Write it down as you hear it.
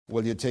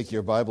Will you take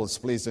your Bibles,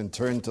 please, and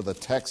turn to the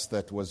text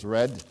that was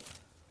read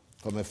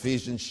from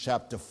Ephesians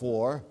chapter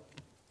 4.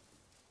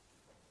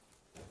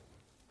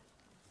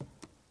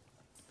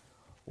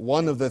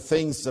 One of the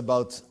things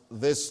about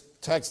this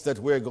text that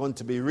we're going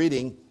to be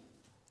reading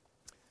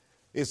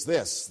is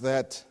this,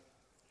 that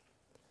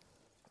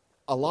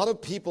a lot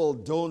of people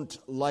don't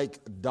like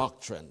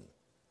doctrine.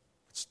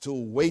 It's too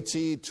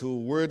weighty, too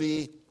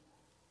wordy,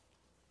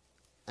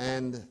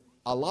 and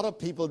a lot of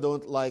people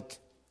don't like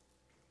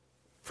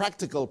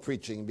practical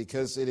preaching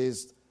because it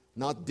is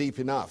not deep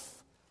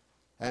enough.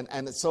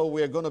 And so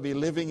we're going to be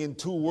living in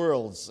two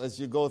worlds as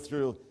you go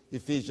through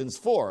Ephesians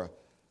 4.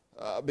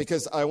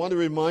 Because I want to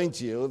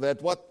remind you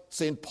that what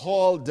St.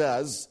 Paul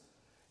does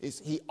is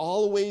he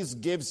always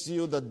gives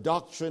you the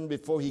doctrine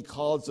before he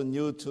calls on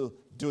you to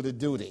do the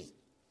duty.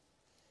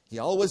 He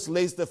always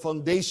lays the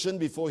foundation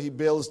before he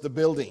builds the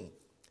building.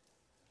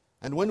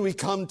 And when we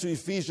come to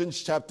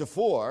Ephesians chapter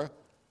 4,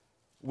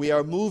 we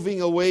are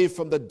moving away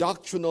from the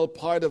doctrinal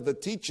part of the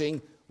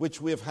teaching, which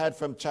we have had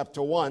from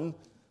chapter 1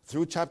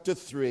 through chapter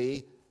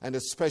 3, and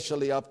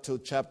especially up to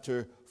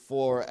chapter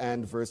 4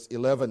 and verse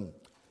 11.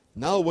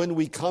 Now, when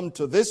we come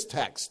to this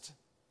text,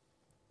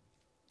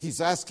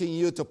 he's asking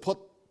you to put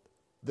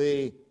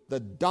the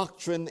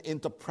doctrine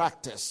into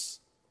practice,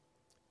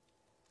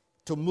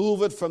 to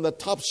move it from the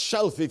top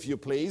shelf, if you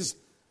please,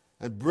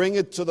 and bring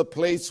it to the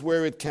place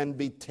where it can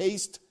be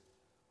tasted,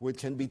 where it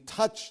can be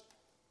touched,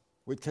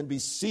 where it can be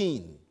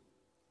seen.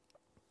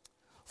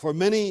 For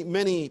many,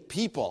 many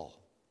people,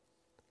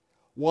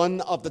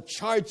 one of the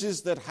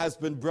charges that has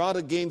been brought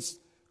against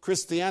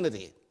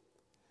Christianity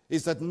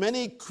is that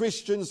many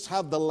Christians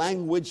have the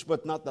language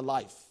but not the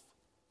life.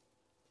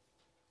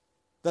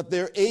 That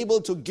they're able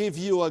to give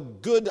you a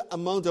good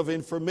amount of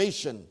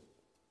information,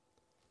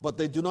 but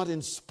they do not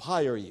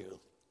inspire you.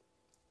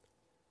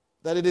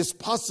 That it is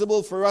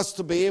possible for us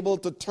to be able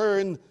to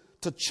turn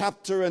to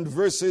chapter and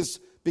verses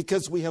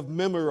because we have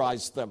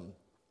memorized them.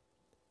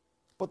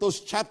 But those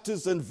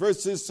chapters and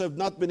verses have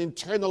not been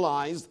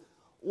internalized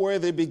where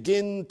they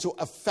begin to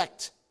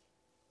affect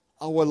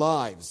our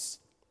lives.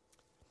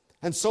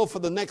 And so for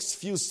the next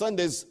few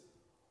Sundays,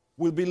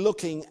 we'll be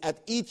looking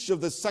at each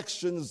of the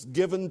sections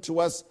given to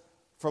us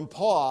from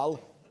Paul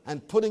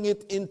and putting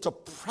it into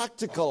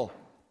practical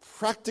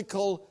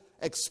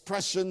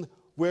expression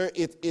where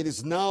it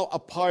is now a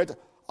part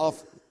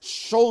of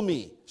show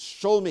me.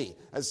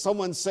 As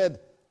someone said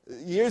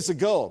years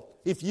ago,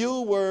 if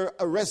you were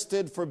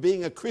arrested for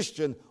being a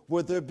Christian,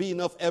 would there be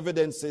enough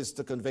evidences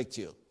to convict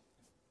you?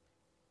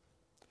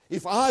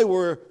 If I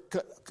were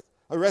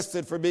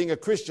arrested for being a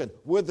Christian,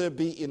 would there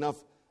be enough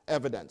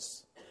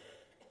evidence?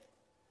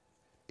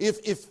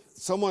 If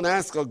someone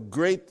asked a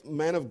great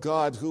man of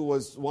God who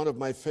was one of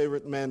my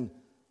favorite men,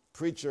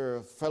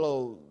 preacher,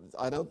 fellow,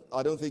 I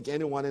don't think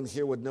anyone in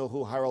here would know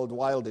who Harold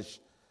Wildish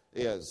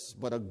is,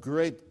 but a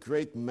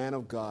great man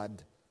of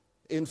God,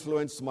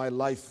 influenced my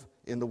life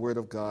in the Word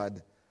of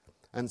God.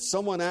 And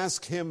someone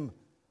asked him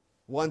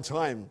one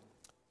time,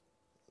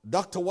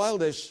 Dr.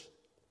 Wildish,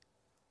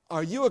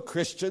 are you a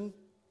Christian?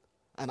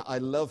 And I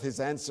love his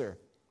answer.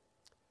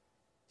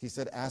 He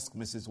said, ask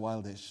Mrs.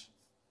 Wildish.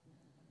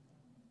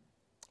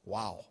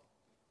 Wow.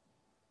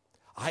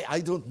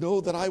 I don't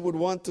know that I would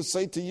want to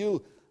say to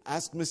you,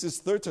 ask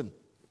Mrs. Thurton.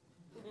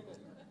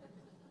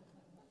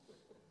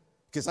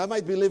 Because I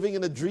might be living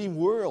in a dream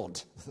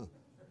world.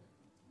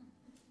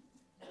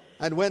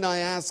 And when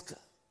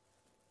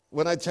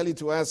I tell you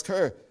to ask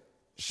her,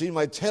 she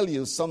might tell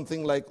you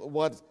something like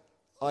what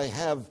I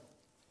have.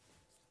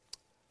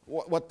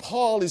 What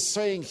Paul is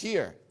saying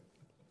here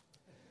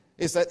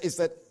is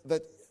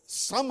that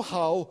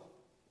somehow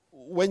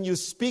when you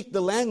speak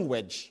the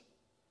language,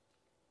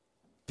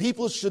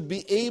 people should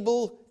be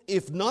able,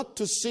 if not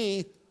to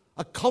see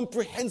a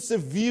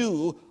comprehensive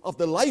view of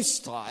the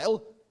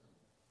lifestyle,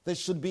 they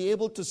should be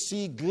able to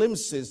see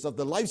glimpses of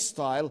the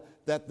lifestyle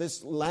that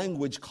this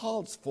language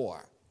calls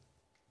for.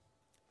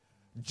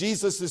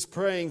 Jesus is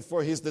praying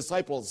for his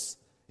disciples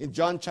in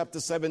John chapter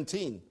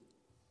 17.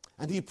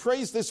 And he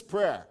prays this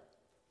prayer.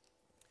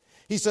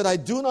 He said, I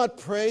do not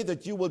pray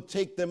that you will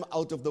take them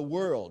out of the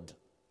world,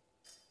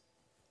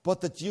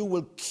 but that you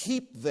will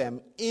keep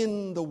them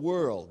in the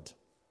world.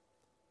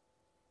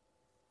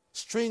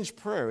 Strange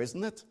prayer,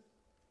 isn't it?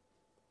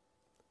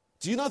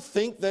 Do you not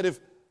think that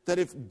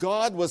if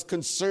God was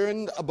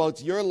concerned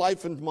about your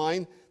life and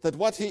mine, that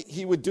what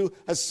he would do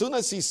as soon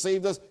as he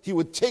saved us, he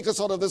would take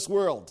us out of this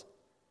world?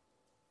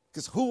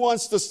 Because who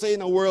wants to stay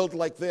in a world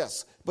like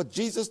this? But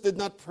Jesus did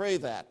not pray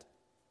that.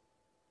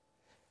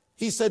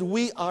 He said,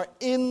 we are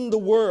in the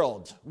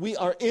world. We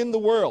are in the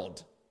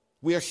world.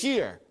 We are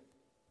here.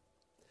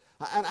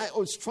 And I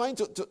was trying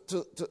to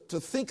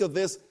think of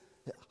this.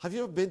 Have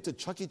you ever been to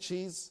Chuck E.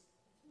 Cheese?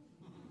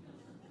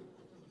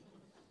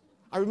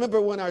 I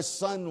remember when our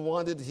son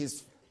wanted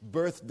his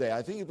birthday.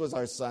 I think it was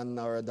our son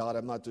or a daughter,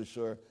 I'm not too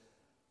sure.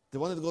 They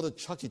wanted to go to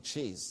Chuck E.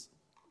 Cheese.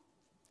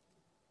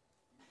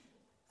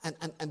 And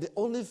the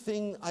only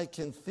thing I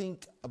can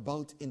think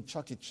about in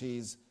Chuck E.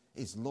 Cheese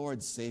is,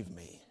 Lord, save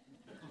me.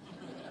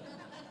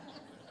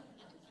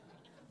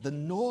 The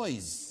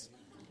noise.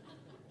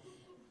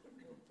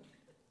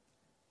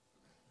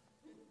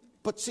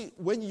 But see,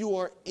 when you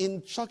are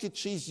in Chuck E.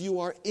 Cheese, you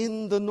are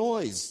in the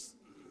noise.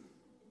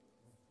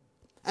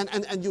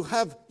 And you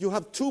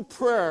have two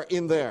prayer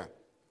in there.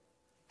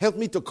 Help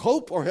me to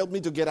cope or help me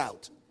to get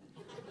out.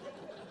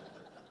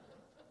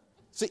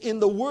 See, in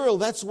the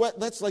world, that's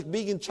like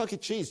being in Chuck E.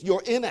 Cheese.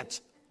 You're in it.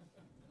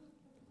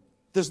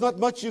 There's not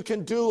much you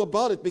can do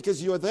about it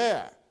because you're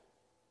there.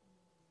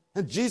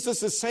 And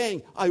Jesus is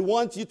saying, I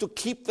want you to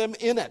keep them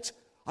in it.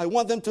 I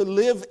want them to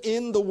live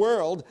in the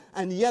world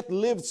and yet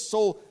live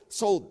so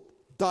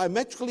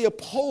diametrically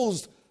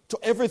opposed to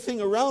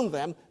everything around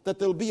them that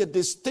there'll be a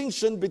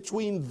distinction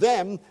between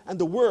them and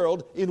the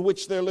world in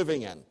which they're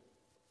living in.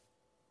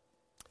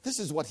 This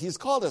is what he's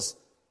called us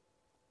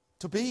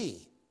to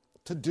be,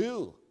 to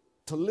do,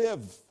 to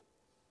live.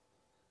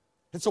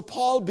 And so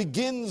Paul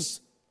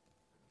begins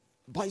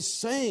by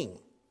saying,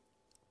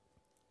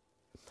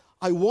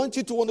 I want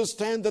you to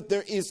understand that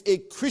there is a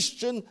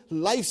Christian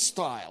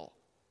lifestyle.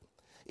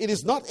 It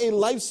is not a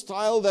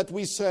lifestyle that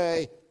we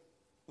say,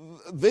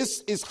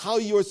 this is how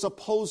you're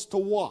supposed to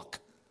walk.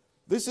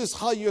 This is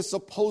how you're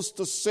supposed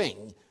to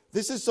sing.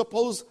 This is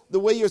the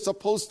way you're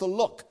supposed to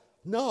look.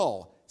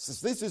 No, it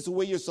says this is the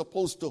way you're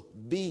supposed to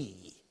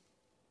be.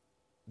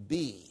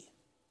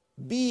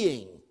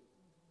 Being,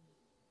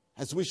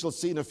 as we shall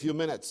see in a few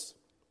minutes.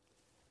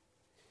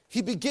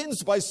 He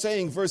begins by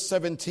saying, verse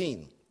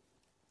 17,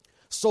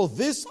 so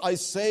this I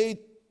say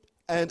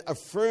and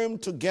affirm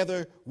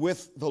together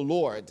with the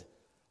Lord.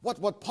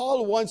 What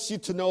Paul wants you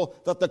to know,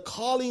 that the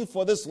calling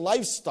for this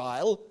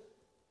lifestyle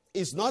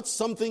is not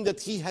something that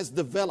he has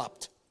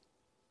developed.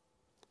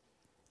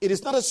 It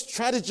is not a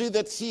strategy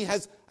that he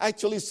has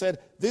actually said,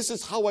 this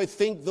is how I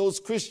think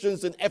those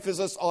Christians in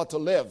Ephesus ought to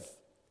live.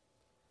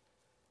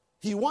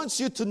 He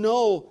wants you to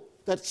know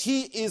that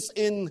he is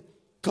in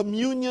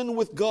communion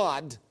with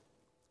God,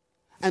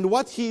 and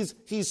what he's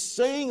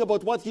saying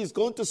about what he's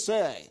going to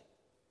say,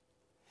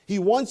 he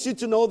wants you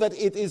to know that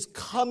it is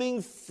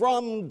coming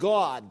from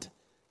God.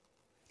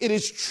 It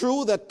is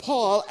true that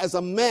Paul, as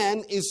a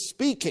man, is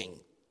speaking.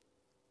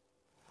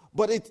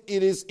 But it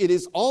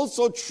is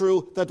also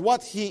true that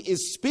what he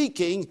is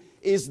speaking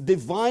is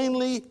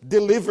divinely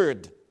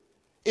delivered.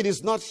 It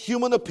is not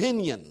human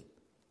opinion.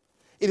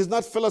 It is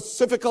not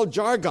philosophical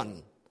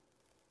jargon.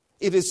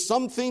 It is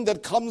something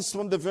that comes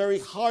from the very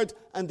heart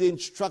and the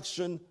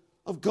instruction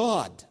of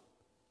God.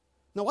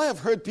 Now, I have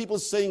heard people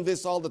saying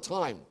this all the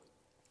time.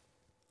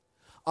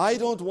 I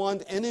don't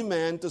want any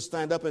man to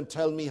stand up and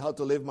tell me how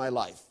to live my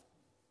life.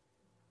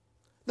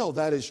 No,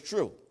 that is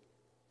true.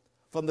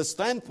 From the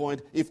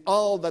standpoint, if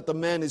all that the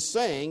man is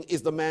saying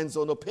is the man's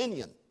own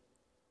opinion.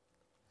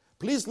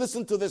 Please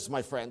listen to this,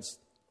 my friends.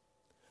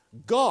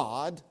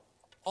 God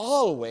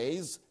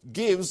always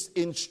gives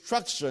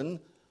instruction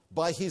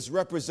by his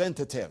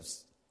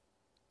representatives.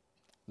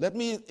 Let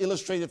me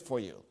illustrate it for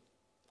you.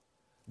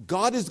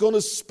 God is going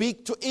to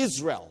speak to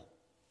Israel,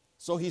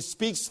 so he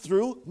speaks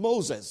through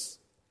Moses.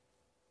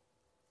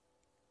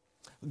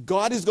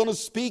 God is going to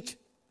speak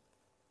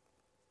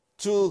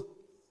to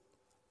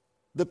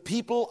the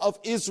people of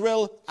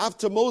Israel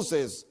after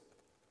Moses,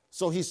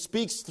 so he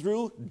speaks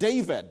through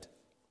David.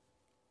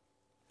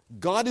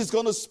 God is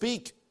going to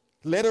speak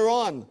later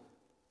on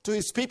to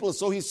his people,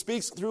 so he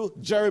speaks through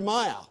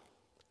Jeremiah.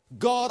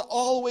 God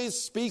always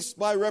speaks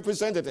by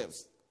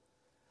representatives.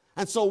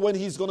 And so when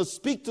he's going to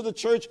speak to the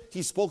church,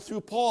 he spoke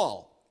through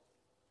Paul.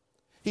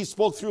 He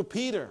spoke through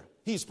Peter.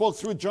 He spoke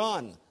through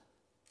John.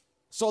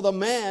 So the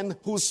man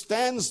who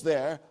stands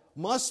there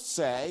must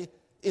say,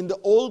 in the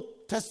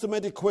Old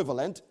Testament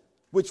equivalent,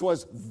 which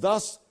was,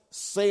 thus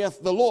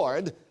saith the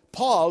Lord,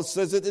 Paul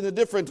says it in a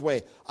different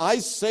way. I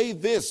say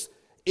this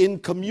in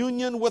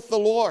communion with the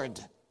Lord.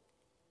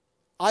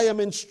 I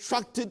am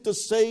instructed to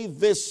say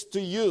this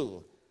to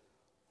you.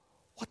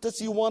 What does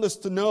he want us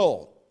to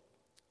know?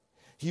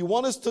 He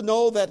wants us to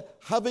know that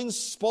having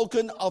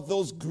spoken of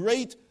those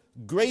great,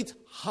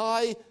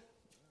 high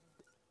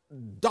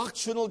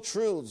doctrinal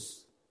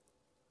truths,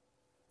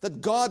 that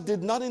God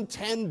did not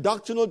intend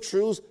doctrinal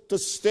truths to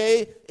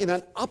stay in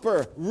an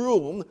upper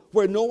room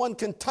where no one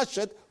can touch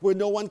it, where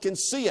no one can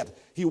see it.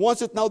 He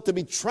wants it now to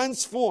be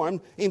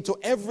transformed into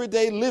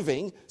everyday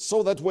living,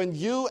 so that when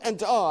you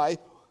and I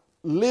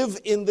live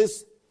in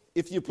this,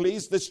 if you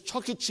please, this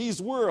Chuck E. Cheese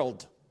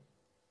world,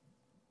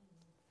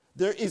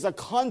 there is a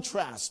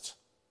contrast.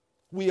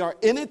 We are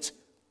in it,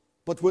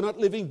 but we're not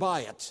living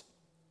by it.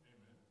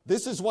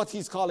 This is what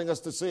he's calling us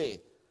to see.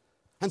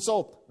 And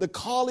so the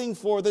calling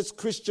for this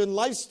Christian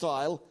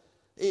lifestyle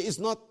is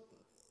not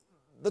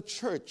the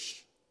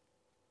church.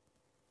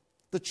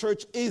 The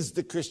church is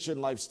the Christian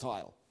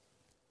lifestyle.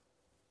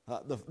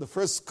 The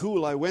first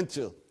school I went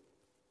to,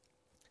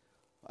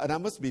 and I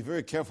must be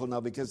very careful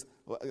now, because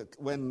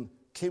when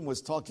Kim was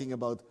talking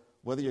about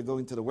whether you're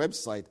going to the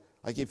website,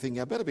 I keep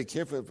thinking I better be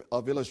careful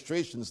of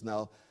illustrations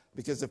now,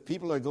 because if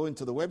people are going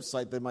to the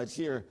website, they might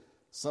hear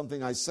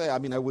something I say. I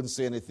mean, I wouldn't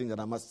say anything that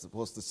I'm not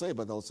supposed to say,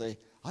 but they'll say,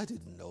 I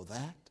didn't know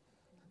that.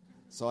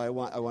 So I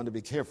want to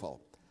be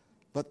careful.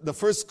 But the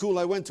first school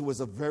I went to was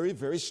a very,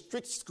 very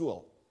strict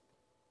school.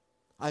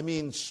 I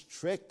mean,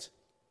 strict.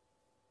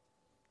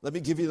 Let me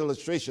give you an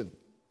illustration.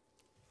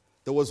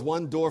 There was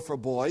one door for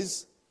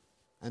boys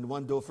and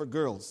one door for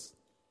girls.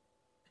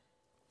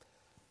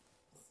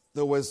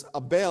 There was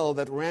a bell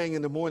that rang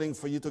in the morning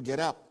for you to get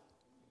up.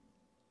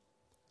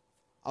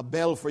 A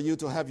bell for you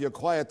to have your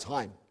quiet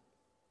time.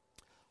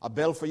 A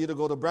bell for you to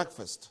go to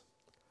breakfast.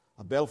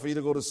 A bell for you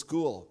to go to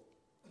school.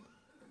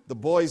 The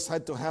boys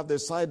had to have their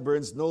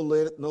sideburns no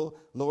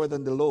lower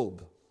than the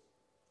lobe.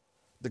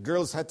 The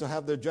girls had to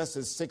have their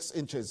dresses 6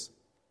 inches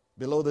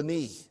below the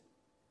knee.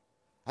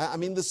 I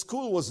mean, the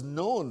school was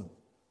known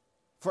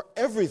for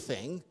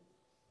everything,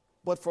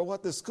 but for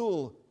what the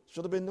school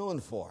should have been known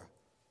for.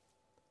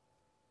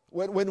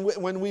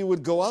 When we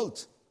would go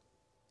out,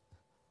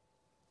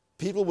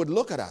 people would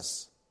look at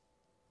us.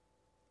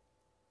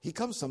 He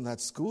comes from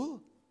that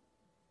school.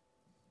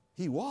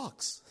 He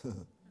walks.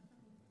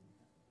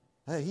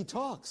 He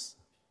talks.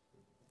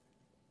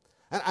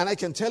 And I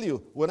can tell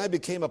you, when I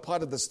became a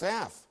part of the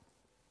staff,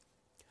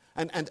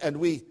 and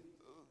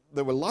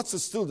there were lots of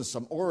students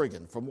from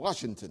Oregon, from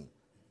Washington,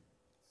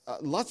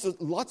 lots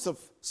of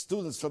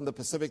students from the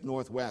Pacific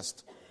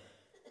Northwest,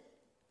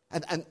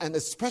 and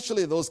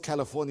especially those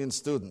Californian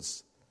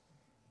students.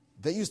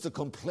 They used to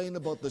complain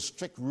about the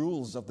strict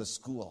rules of the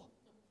school.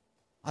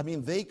 I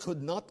mean, they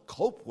could not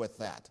cope with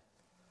that.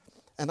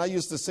 And I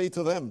used to say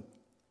to them,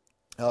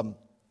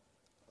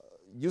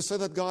 you said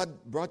that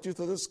God brought you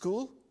to this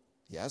school?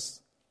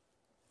 Yes.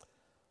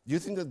 Do you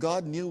think that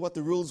God knew what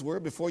the rules were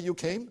before you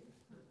came?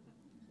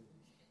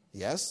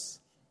 Yes.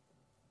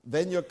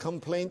 Then your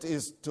complaint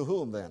is to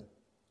whom then?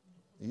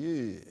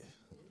 Yeah.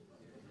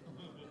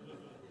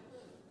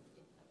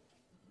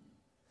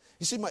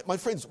 You see, my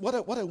friends, what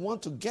I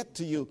want to get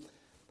to you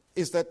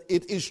is that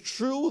it is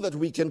true that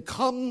we can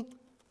come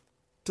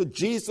to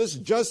Jesus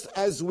just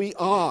as we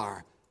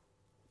are.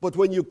 But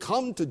when you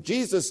come to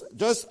Jesus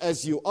just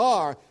as you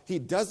are, He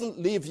doesn't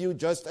leave you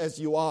just as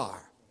you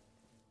are.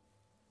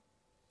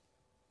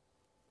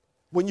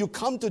 When you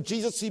come to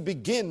Jesus, He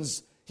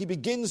begins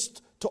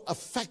to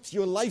affect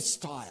your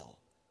lifestyle.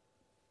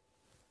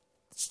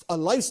 A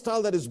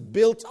lifestyle that is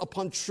built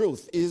upon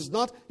truth. It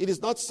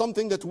is not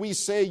something that we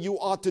say you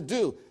ought to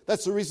do.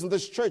 That's the reason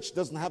this church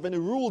doesn't have any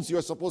rules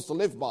you're supposed to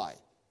live by.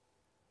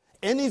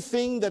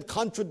 Anything that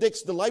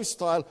contradicts the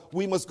lifestyle,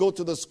 we must go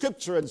to the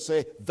Scripture and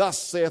say,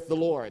 thus saith the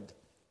Lord.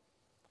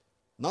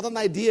 Not an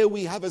idea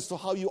we have as to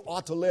how you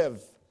ought to live.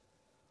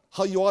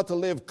 How you ought to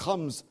live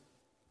comes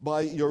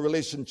by your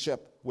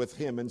relationship with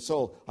Him. And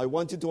so I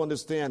want you to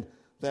understand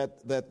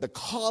that the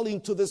calling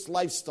to this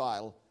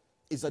lifestyle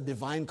is a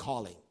divine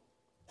calling.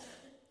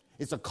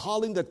 It's a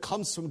calling that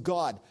comes from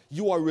God.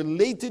 You are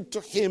related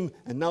to Him,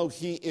 and now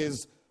He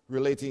is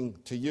relating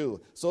to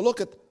you. So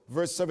look at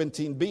verse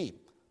 17b,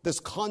 this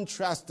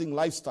contrasting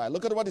lifestyle.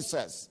 Look at what it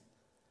says.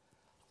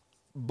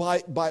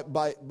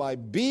 By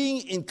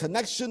being in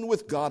connection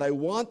with God, I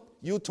want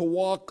you to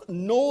walk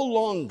no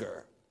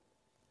longer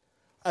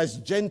as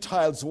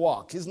Gentiles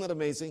walk. Isn't that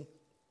amazing?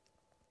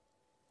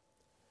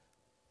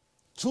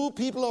 Two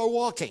people are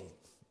walking,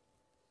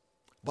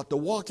 but the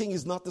walking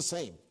is not the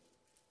same.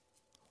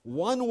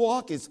 One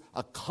walk is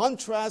a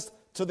contrast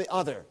to the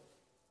other.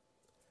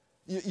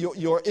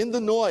 You're in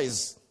the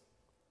noise.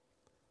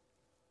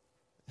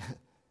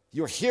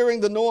 You're hearing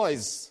the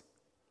noise,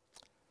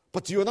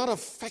 but you're not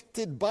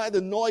affected by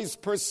the noise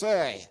per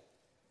se.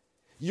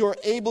 You're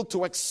able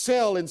to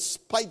excel in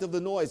spite of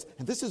the noise.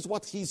 And this is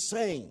what he's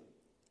saying.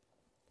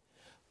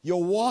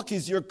 Your walk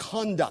is your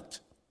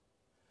conduct.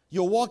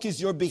 Your walk is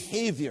your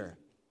behavior.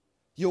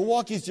 Your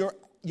walk is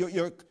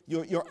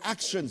your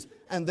actions.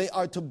 And they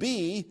are to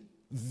be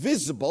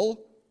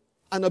visible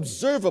and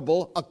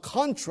observable, a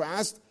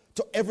contrast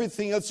to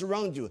everything else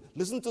around you.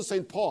 Listen to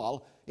St.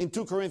 Paul in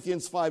 2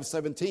 Corinthians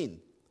 5:17.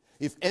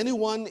 If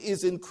anyone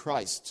is in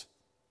Christ,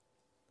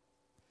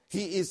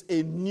 he is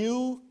a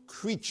new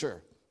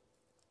creature.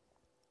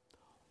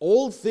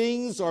 Old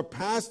things are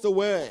passed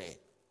away.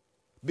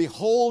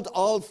 Behold,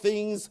 all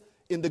things,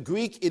 in the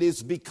Greek, it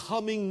is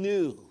becoming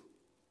new.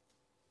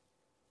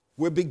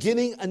 We're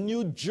beginning a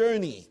new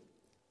journey.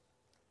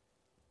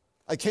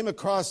 I came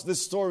across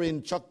this story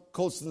in Chuck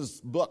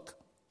Colson's book,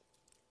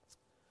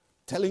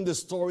 telling the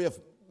story of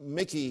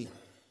Mickey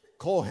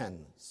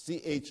Cohen,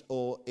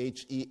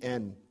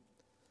 Chohen.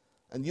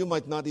 And you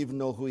might not even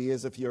know who he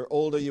is. If you're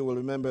older, you will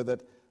remember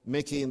that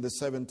Mickey in the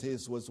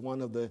 70s was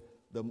one of the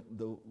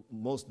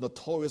most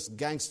notorious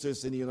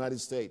gangsters in the United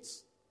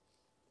States.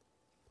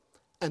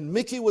 And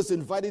Mickey was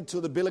invited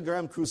to the Billy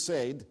Graham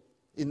Crusade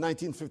in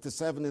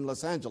 1957 in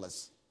Los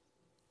Angeles.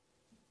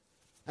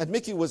 And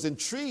Mickey was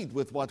intrigued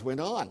with what went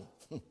on.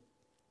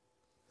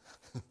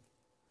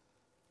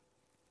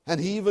 And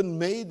he even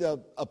made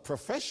a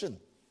profession.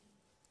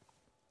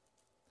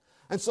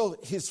 And so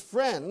his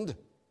friend,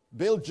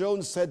 Bill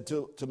Jones, said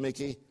to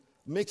Mickey,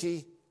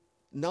 Mickey,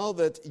 now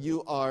that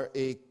you are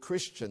a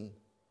Christian,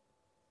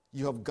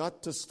 you have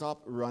got to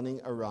stop running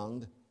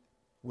around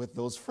with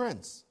those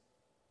friends.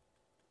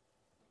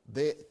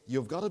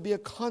 You've got to be a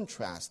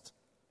contrast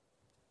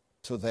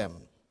to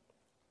them.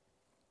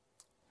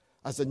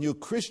 As a new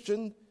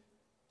Christian,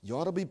 you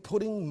ought to be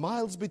putting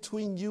miles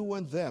between you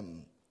and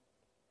them.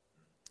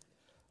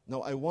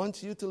 Now, I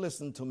want you to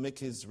listen to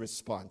Mickey's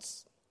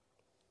response.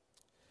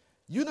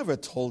 You never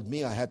told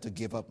me I had to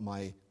give up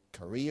my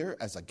career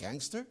as a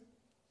gangster.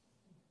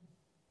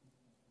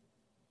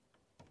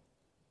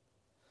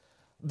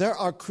 There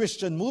are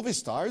Christian movie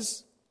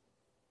stars,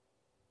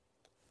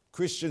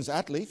 Christian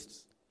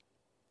athletes,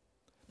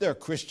 there are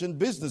Christian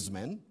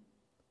businessmen.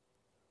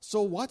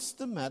 So what's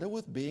the matter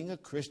with being a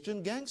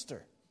Christian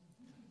gangster?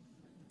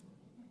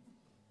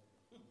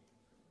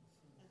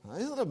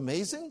 Isn't it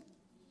amazing?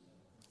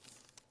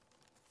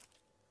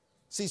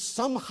 See,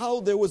 somehow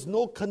there was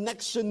no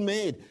connection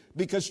made,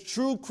 because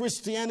true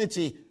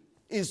Christianity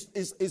is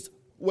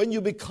when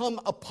you become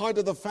a part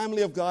of the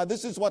family of God,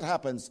 this is what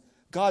happens.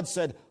 God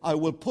said, I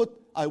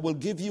will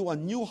give you a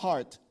new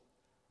heart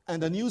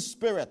and a new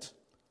spirit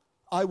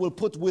I will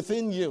put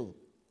within you.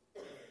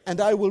 And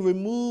I will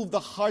remove the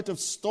heart of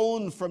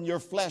stone from your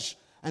flesh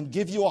and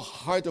give you a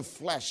heart of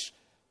flesh,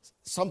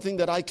 something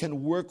that I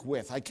can work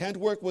with. I can't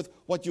work with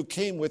what you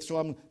came with, so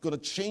I'm going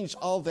to change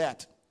all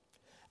that.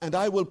 And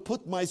I will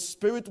put my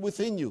spirit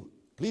within you.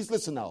 Please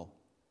listen now.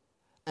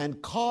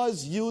 And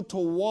cause you to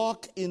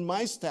walk in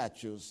my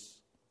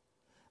statutes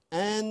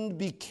and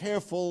be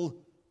careful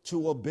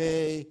to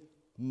obey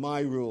my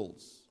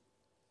rules.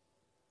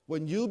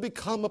 When you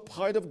become a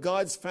part of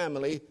God's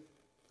family,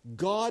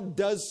 God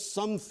does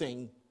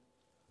something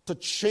to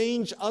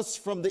change us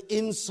from the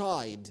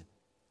inside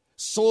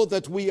so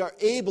that we are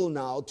able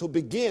now to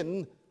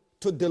begin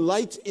to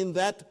delight in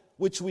that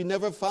which we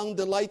never found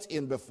delight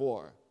in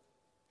before.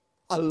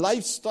 A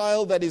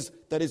lifestyle that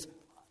is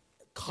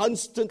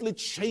constantly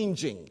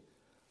changing.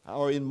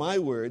 Or in my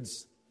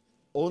words,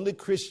 only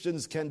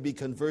Christians can be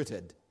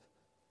converted.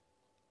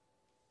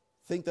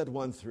 Think that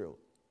one through.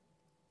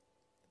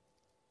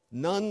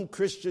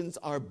 Non-Christians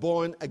are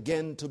born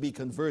again to be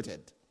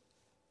converted.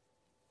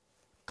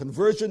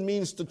 Conversion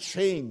means to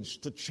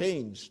change, to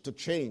change, to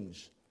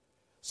change.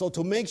 So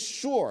to make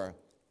sure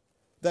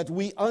that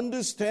we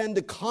understand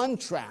the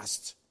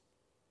contrast,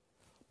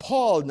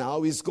 Paul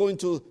now is going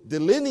to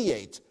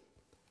delineate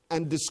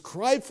and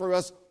describe for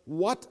us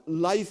what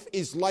life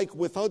is like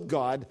without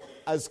God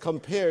as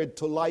compared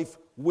to life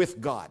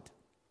with God.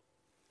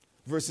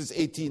 Verses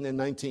 18 and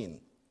 19.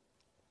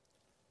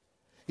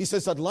 He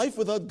says that life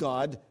without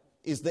God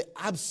is the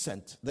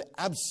absent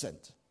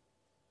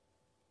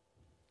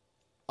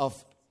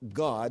of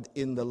God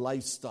in the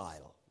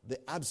lifestyle. The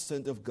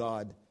absent of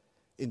God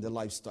in the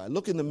lifestyle.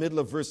 Look in the middle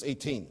of verse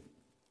 18.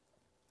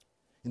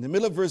 In the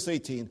middle of verse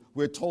 18,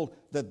 we're told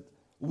that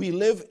we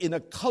live in a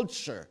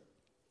culture,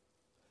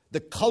 the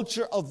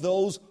culture of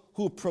those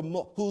who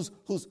promotes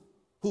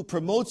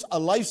a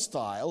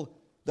lifestyle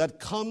that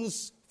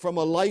comes from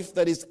a life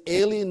that is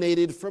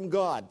alienated from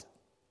God.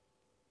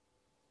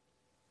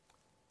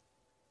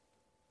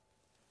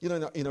 You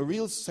know, in a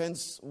real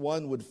sense,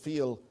 one would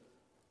feel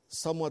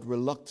somewhat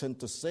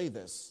reluctant to say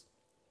this.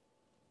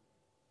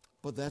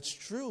 But that's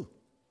true.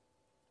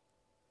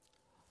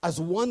 As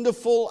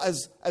wonderful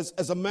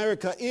as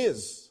America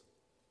is,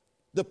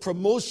 the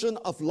promotion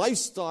of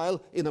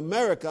lifestyle in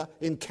America,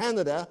 in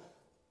Canada,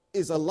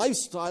 is a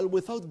lifestyle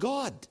without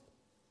God.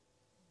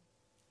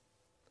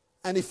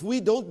 And if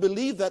we don't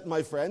believe that,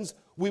 my friends,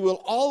 we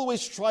will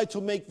always try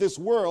to make this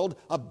world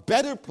a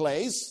better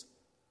place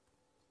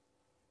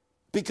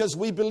because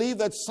we believe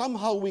that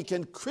somehow we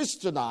can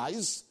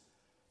Christianize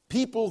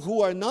people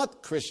who are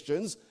not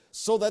Christians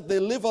so that they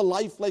live a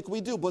life like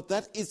we do. But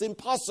that is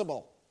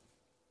impossible.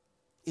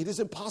 It is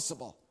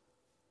impossible.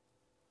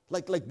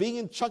 Like being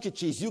in Chuck E.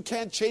 Cheese, you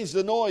can't change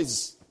the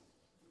noise.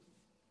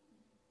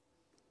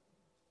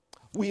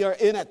 We are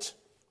in it.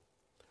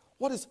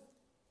 What is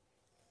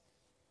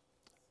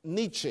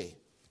Nietzsche,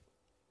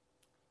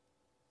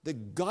 the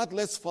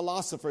godless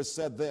philosopher,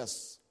 said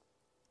this,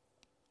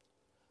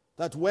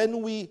 that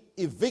when we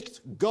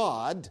evict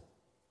God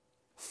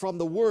from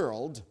the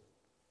world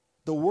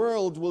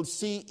will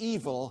see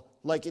evil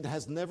like it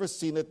has never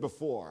seen it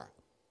before.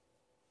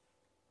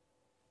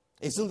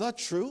 Isn't that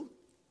true?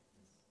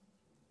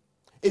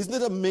 Isn't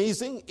it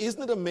amazing?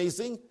 Isn't it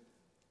amazing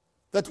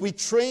that we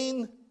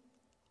train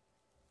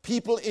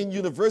people in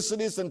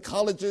universities and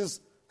colleges,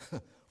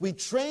 we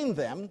train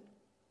them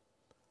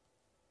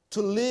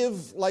to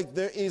live like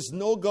there is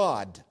no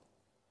God.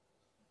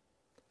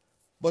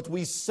 But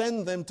we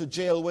send them to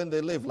jail when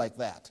they live like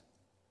that.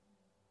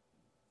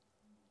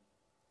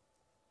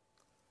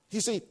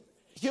 You see,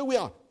 here we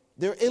are.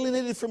 They're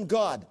alienated from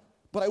God.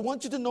 But I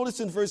want you to notice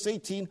in verse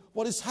 18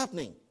 what is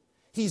happening.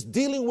 He's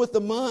dealing with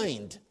the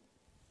mind,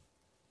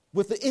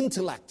 with the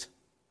intellect.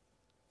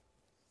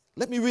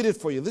 Let me read it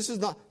for you. This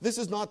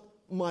is not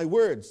my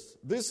words.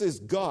 This is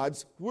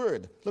God's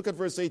word. Look at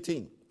verse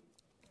 18.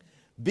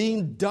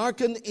 Being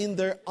darkened in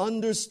their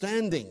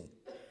understanding,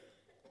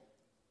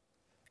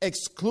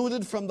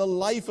 excluded from the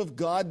life of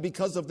God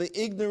because of the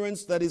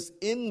ignorance that is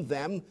in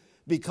them,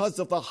 because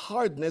of the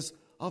hardness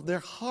of their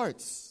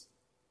hearts.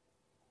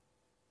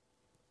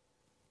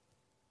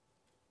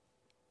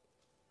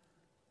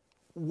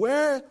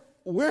 Where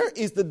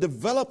is the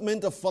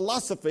development of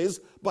philosophies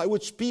by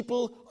which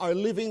people are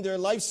living their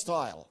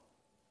lifestyle?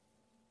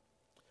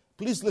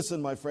 Please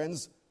listen, my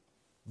friends.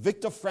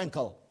 Viktor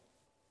Frankl,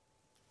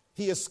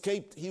 he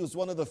was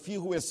one of the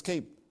few who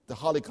escaped the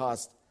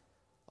Holocaust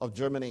of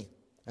Germany.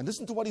 And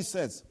listen to what he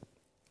says.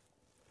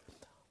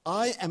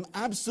 I am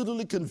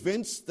absolutely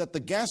convinced that the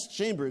gas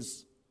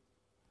chambers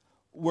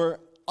were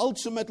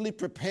ultimately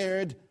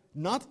prepared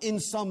not in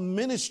some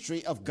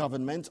ministry of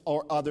government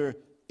or other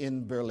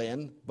in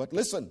Berlin, but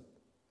listen,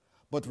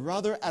 but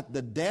rather at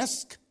the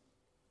desk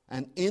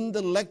and in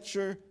the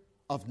lecture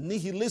of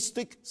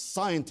nihilistic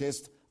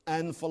scientists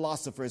and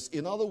philosophers.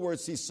 In other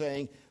words, he's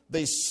saying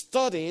they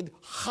studied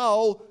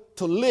how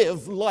to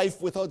live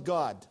life without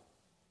God.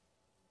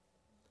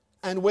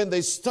 And when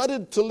they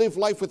studied to live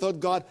life without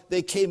God,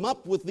 they came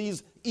up with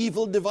these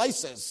evil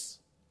devices.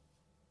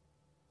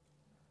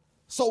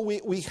 So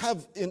we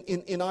have,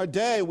 in our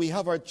day, we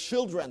have our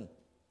children.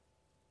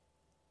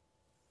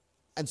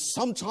 And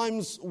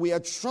sometimes we are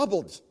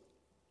troubled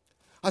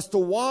as to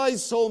why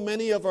so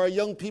many of our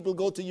young people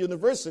go to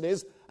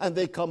universities and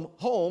they come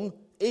home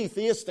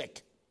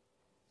atheistic.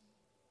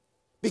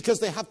 Because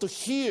they have to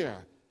hear.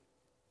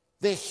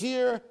 They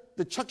hear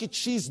the Chuck E.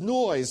 Cheese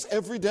noise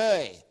every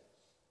day.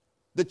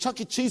 The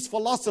Chuck E. Cheese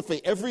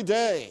philosophy every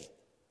day.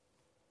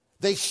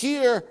 They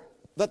hear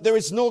that there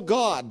is no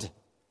God.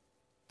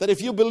 That if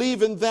you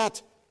believe in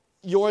that,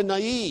 you're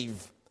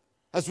naive.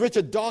 As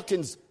Richard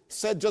Dawkins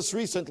said just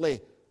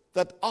recently,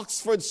 that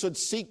Oxford should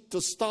seek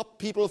to stop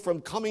people from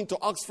coming to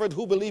Oxford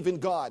who believe in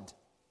God.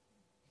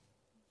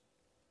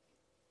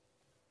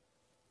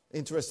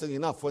 Interestingly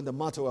enough, when the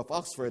motto of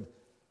Oxford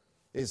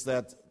is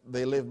that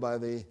they live by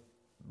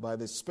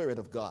the Spirit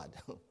of God.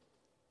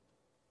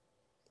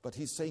 But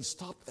he's saying,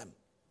 stop them.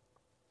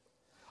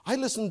 I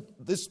listened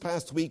this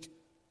past week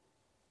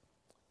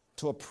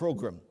to a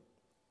program.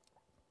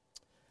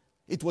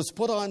 It was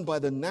put on by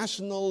the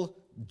National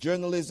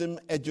Journalism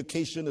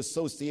Education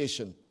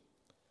Association.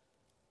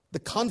 The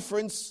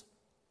conference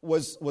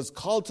was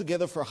called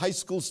together for high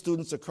school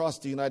students across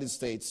the United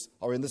States,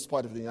 or in this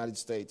part of the United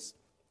States.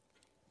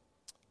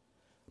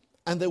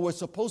 And they were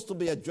supposed to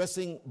be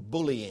addressing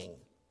bullying.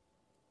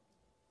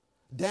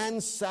 Dan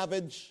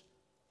Savage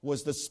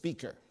was the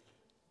speaker.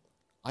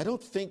 I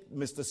don't think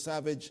Mr.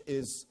 Savage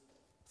is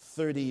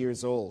 30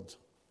 years old.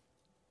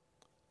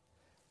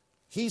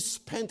 He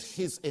spent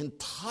his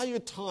entire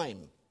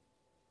time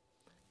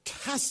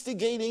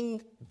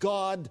castigating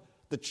God,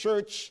 the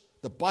church,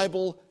 the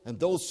Bible, and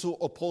those who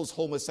oppose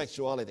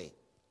homosexuality.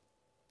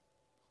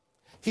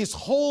 His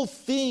whole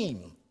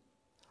theme,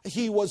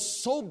 he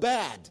was so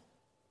bad.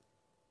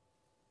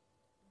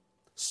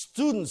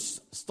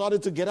 Students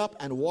started to get up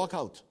and walk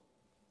out.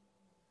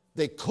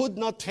 They could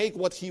not take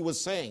what he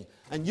was saying.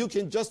 And you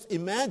can just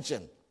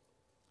imagine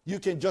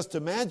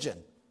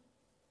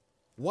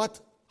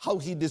how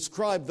he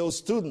described those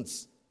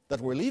students that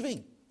were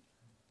leaving.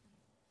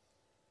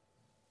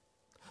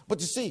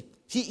 But you see,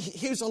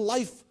 here's a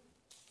life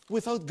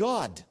without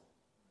God.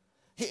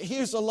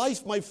 Here's a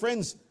life, my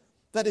friends,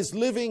 that is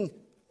living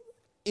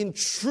in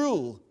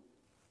true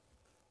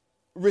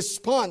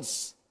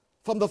response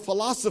from the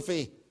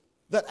philosophy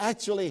that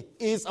actually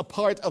is a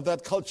part of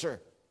that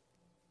culture.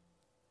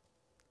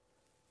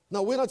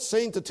 Now, we're not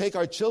saying to take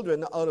our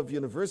children out of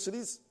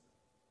universities.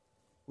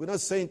 We're not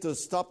saying to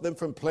stop them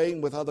from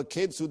playing with other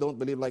kids who don't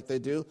believe like they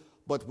do,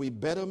 but we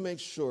better make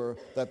sure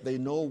that they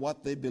know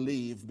what they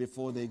believe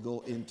before they go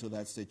into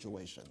that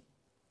situation.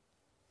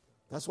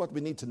 That's what we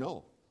need to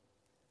know.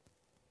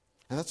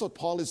 And that's what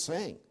Paul is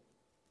saying.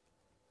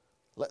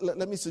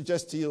 Let me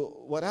suggest to you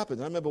what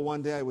happened. I remember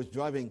one day I was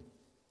driving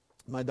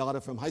my daughter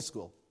from high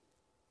school.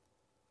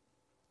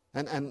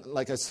 And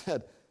like I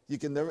said, you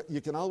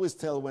can always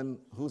tell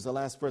who's the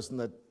last person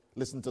that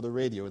listened to the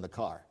radio in the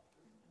car.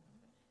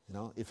 You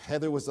know, if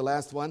Heather was the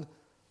last one,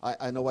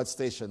 I know what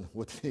station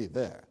would be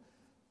there.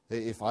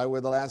 If I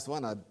were the last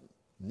one,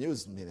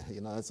 news media,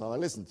 that's all I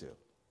listened to.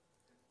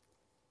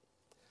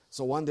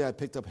 So one day I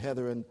picked up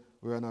Heather and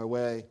we were on our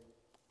way,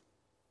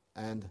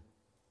 and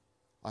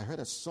I heard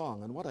a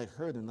song, and what I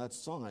heard in that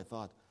song, I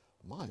thought,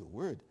 my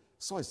word.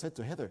 So I said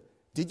to Heather,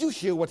 did you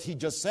hear what he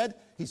just said?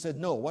 He said,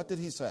 no. What did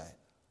he say?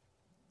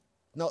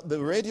 Now, the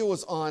radio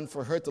was on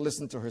for her to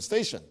listen to her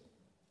station.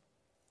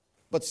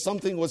 But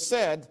something was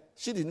said,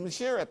 she didn't even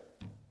hear it.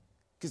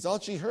 Because all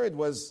she heard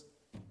was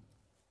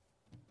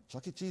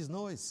Chuck E. Cheese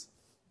noise.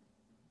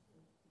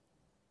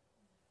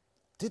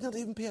 Did not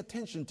even pay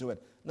attention to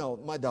it. Now,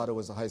 my daughter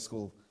was a high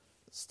school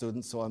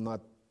student, so I'm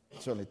not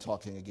certainly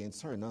talking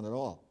against her, none at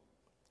all.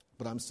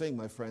 But I'm saying,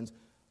 my friends,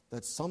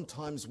 that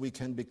sometimes we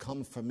can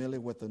become familiar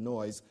with the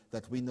noise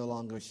that we no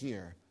longer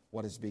hear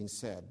what is being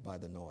said by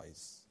the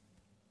noise.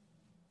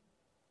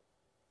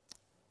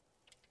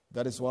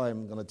 That is why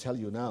I'm going to tell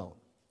you now.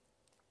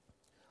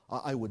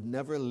 I would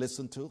never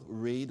listen to,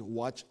 read,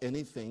 watch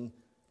anything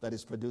that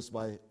is produced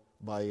by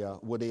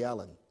Woody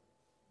Allen.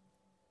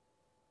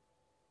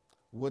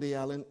 Woody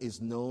Allen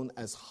is known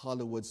as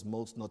Hollywood's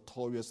most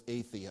notorious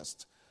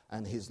atheist,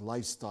 and his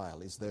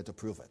lifestyle is there to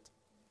prove it.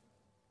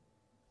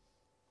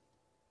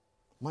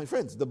 My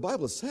friends, the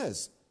Bible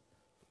says,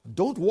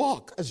 don't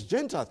walk as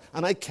Gentiles.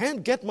 And I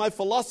can't get my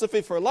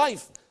philosophy for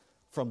life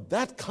from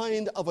that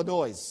kind of a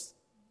noise.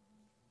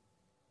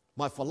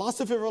 My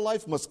philosophy for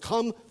life must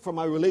come from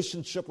my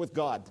relationship with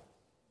God.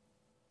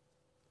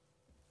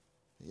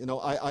 You know,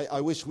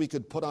 I wish we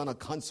could put on a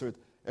concert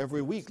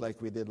every week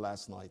like we did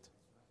last night.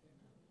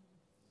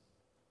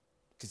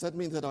 Because that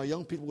means that our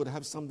young people would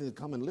have something to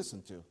come and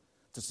listen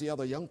to see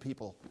other young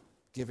people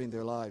giving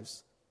their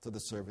lives to the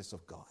service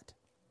of God.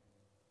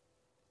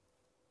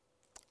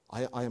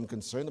 I am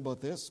concerned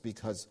about this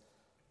because,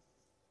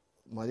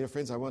 my dear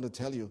friends, I want to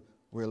tell you,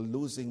 we're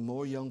losing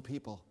more young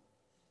people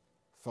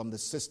from the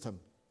system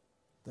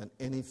than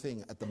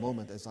anything at the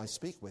moment as I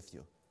speak with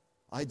you.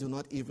 I do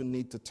not even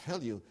need to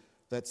tell you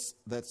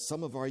that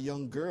some of our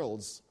young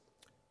girls,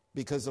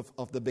 because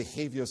of the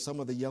behavior of some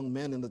of the young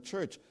men in the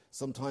church,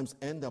 sometimes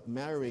end up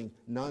marrying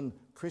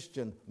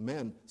non-Christian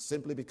men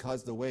simply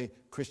because the way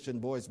Christian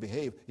boys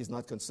behave is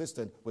not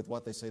consistent with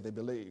what they say they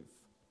believe.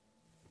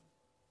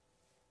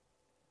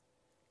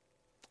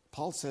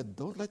 Paul said,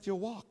 don't let your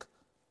walk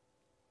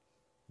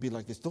be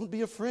like this. Don't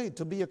be afraid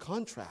to be a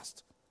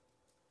contrast.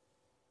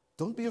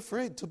 Don't be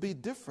afraid to be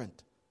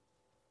different.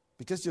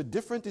 Because your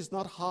different is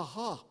not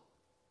ha-ha.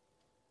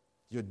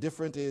 Your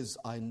different is,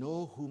 I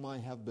know whom I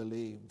have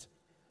believed,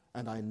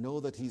 and I know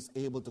that he's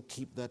able to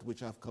keep that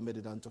which I've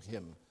committed unto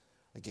him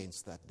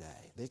against that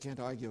day. They can't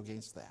argue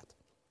against that.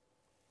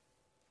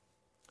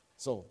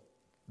 So,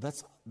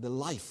 that's the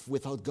life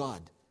without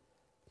God.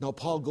 Now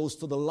Paul goes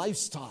to the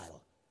lifestyle.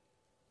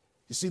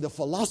 You see, the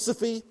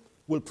philosophy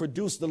will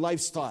produce the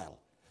lifestyle.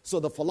 So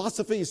the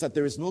philosophy is that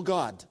there is no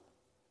God.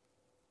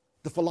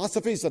 The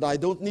philosophy is that I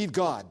don't need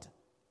God.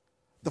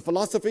 The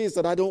philosophy is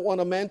that I don't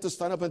want a man to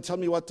stand up and tell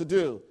me what to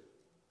do.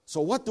 So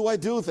what do I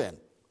do then?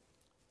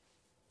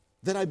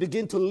 Then I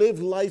begin to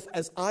live life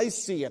as I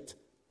see it,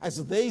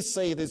 as they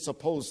say it is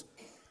supposed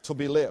to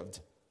be lived.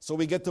 So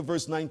we get to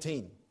verse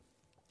 19.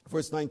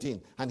 Verse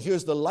 19. And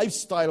here's the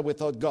lifestyle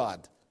without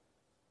God.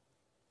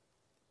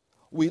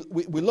 We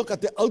look at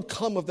the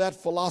outcome of that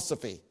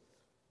philosophy.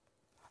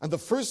 And the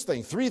first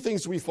thing, three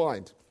things we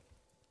find.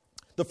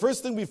 The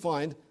first thing we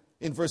find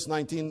in verse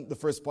 19, the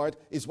first part,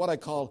 is what I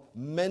call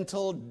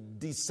mental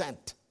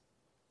descent.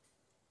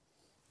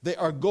 They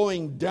are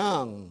going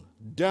down,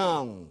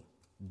 down,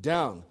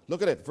 down.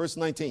 Look at it, verse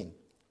 19.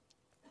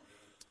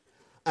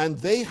 And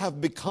they have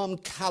become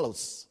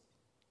callous.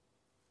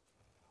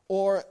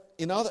 Or,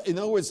 in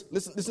other words,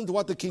 listen to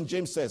what the King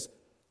James says.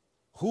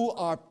 Who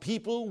are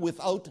people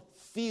without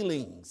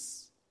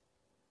feelings.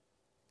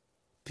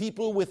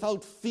 People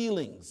without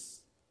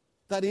feelings.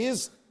 That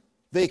is,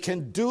 they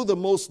can do the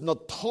most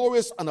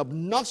notorious and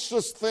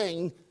obnoxious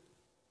thing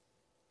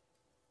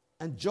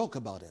and joke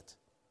about it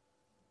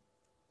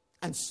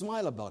and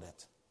smile about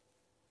it.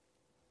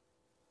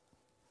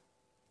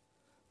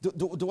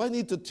 Do I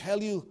need to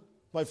tell you,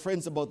 my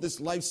friends, about this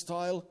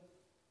lifestyle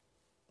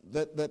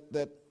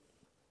that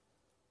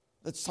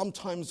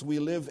sometimes we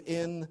live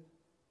in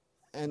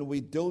and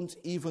we don't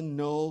even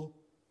know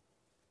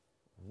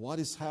what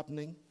is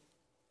happening?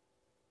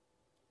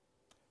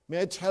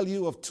 May I tell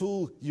you of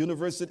two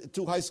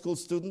high school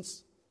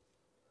students,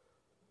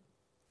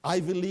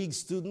 Ivy League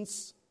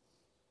students,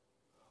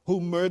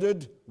 who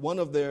murdered one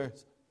of their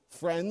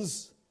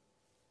friends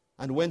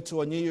and went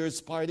to a New Year's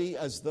party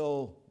as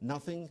though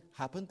nothing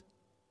happened?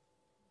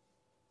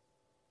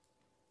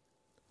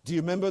 Do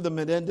you remember the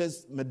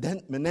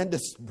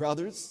Menendez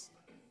brothers?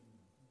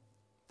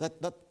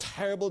 That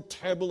terrible,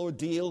 terrible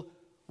ordeal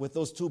with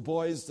those two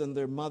boys and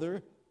their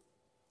mother?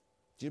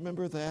 Do you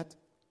remember that?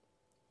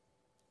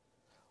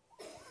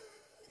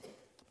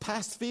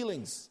 Past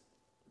feelings.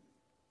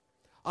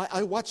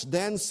 I watched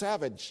Dan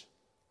Savage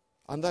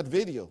on that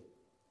video,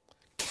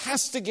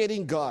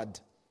 castigating God,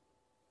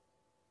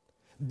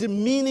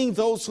 demeaning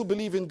those who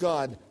believe in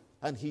God,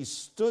 and he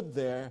stood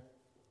there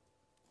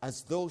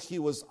as though he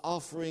was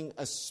offering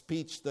a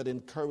speech that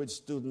encouraged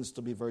students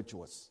to be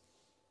virtuous.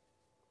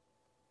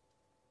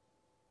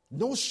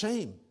 No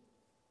shame.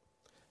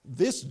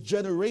 This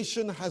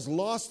generation has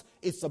lost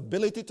its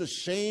ability to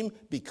shame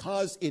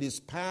because it is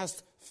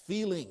past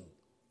feeling.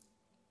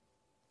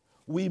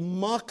 We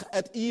mock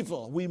at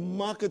evil. We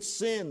mock at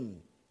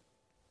sin.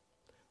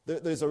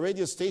 There's a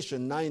radio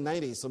station,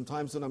 990.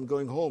 Sometimes when I'm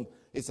going home,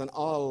 it's an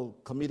all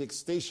comedic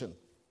station.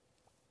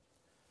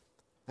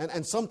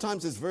 And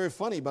sometimes it's very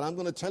funny, but I'm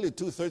going to tell you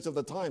 2/3 of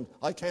the time,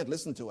 I can't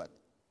listen to it.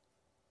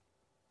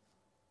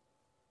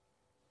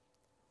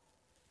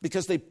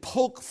 Because they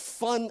poke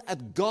fun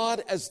at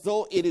God as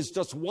though it is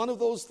just one of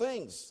those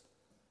things.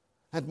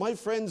 And my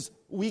friends,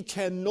 we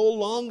can no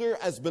longer,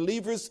 as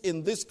believers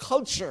in this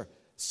culture,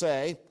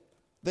 say,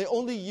 they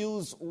only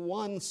use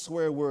one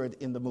swear word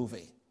in the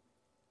movie.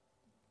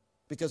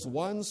 Because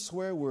one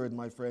swear word,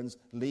 my friends,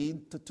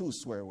 lead to two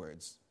swear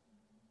words.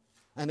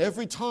 And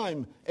every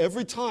time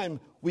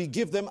we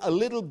give them a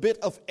little bit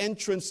of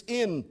entrance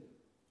in,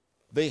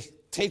 they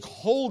take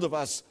hold of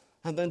us,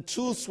 and then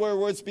two swear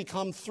words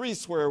become three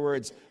swear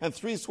words, and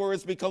three swear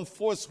words become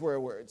four swear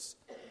words.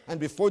 And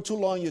before too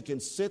long, you can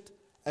sit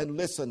and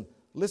listen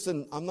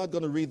listen, I'm not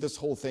going to read this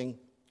whole thing,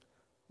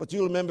 but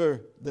you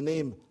remember the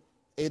name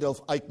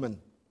Adolf Eichmann.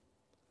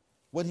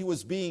 When he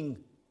was being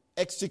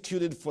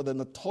executed for the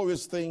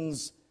notorious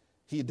things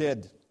he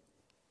did,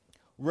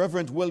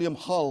 Reverend William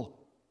Hull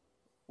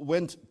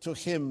went to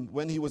him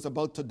when he was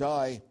about to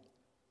die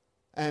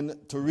and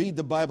to read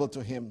the Bible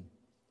to him.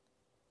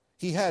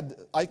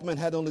 Eichmann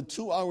had only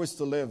 2 hours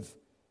to live,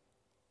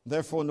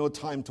 therefore no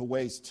time to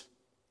waste.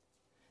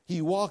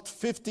 He walked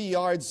 50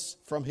 yards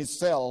from his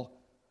cell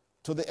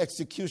to the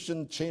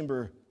execution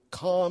chamber,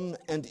 calm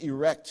and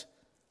erect,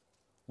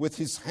 with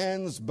his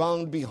hands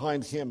bound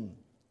behind him.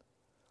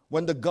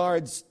 When the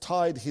guards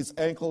tied his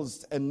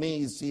ankles and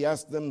knees, he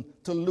asked them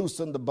to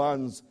loosen the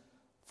bonds,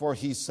 for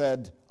he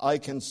said, I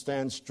can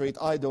stand straight.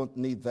 I don't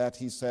need that,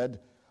 he said.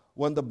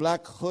 When the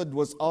black hood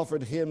was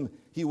offered him,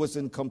 he was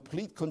in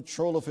complete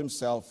control of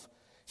himself.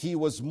 He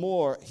was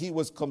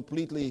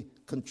completely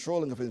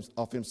controlling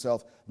of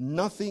himself.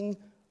 Nothing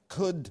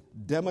could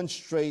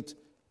demonstrate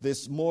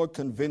this more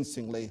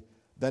convincingly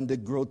than the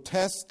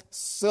grotesque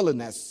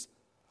silliness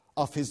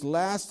of his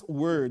last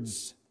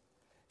words.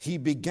 He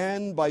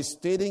began by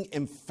stating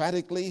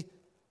emphatically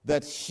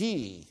that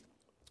he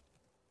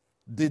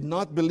did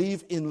not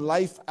believe in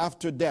life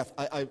after death.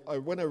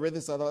 When I read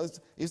this, I thought,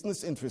 isn't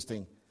this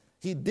interesting?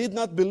 He did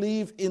not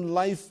believe in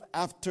life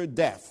after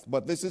death,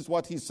 but this is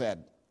what he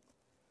said,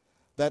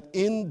 that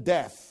in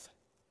death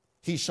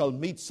he shall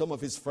meet some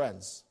of his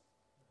friends.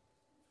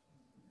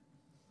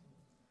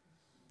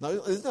 Now,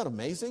 isn't that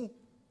amazing?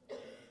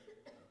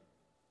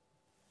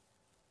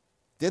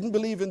 Didn't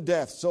believe in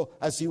death. So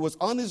as he was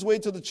on his way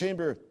to the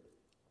chamber,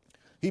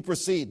 he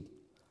proceeded,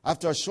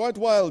 after a short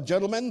while,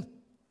 gentlemen,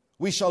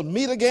 we shall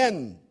meet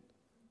again.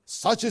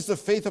 Such is the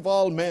faith of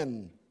all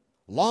men.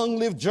 Long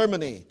live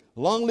Germany.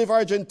 Long live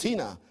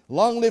Argentina.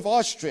 Long live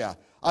Austria.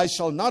 I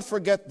shall not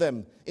forget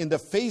them. In the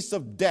face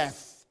of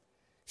death,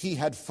 he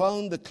had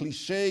found the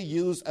cliché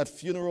used at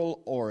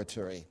funeral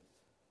oratory.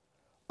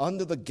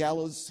 Under the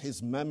gallows,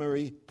 his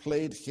memory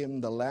played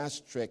him the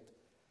last trick.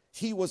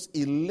 He was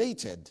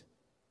elated,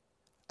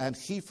 and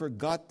he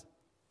forgot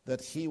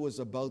that he was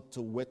about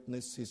to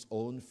witness his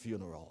own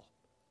funeral.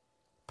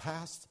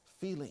 Past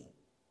feeling.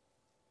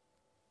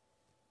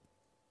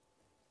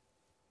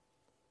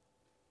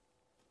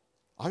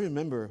 I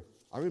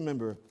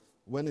remember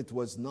when it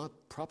was not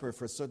proper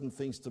for certain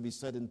things to be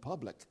said in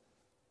public.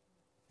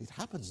 It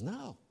happens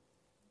now.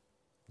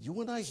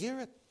 You and I hear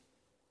it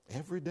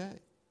every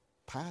day.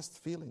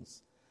 Past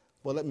feelings.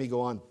 Well, let me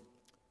go on.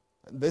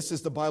 This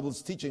is the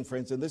Bible's teaching,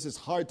 friends, and this is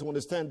hard to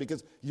understand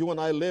because you and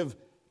I live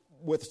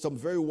with some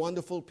very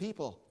wonderful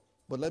people.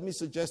 But let me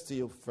suggest to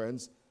you,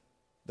 friends,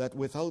 that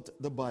without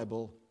the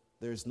Bible,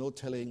 there's no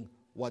telling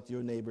what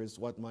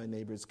my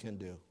neighbors can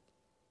do.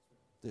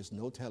 There's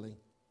no telling.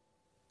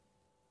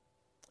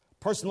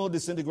 Personal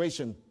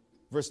disintegration,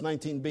 verse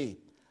 19b.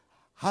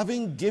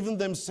 Having given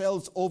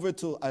themselves over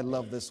to, I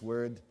love this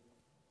word.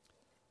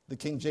 The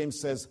King James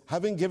says,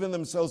 having given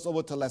themselves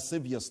over to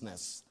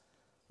lasciviousness.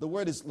 The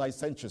word is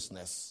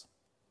licentiousness.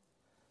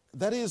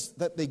 That is,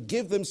 that they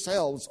give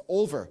themselves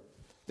over.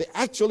 They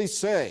actually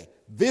say,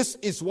 this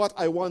is what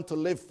I want to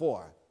live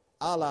for,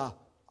 a la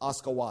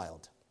Oscar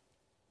Wilde.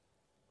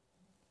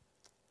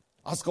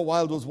 Oscar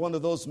Wilde was one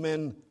of those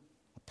men,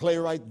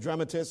 playwright,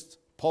 dramatist,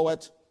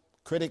 poet,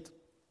 critic.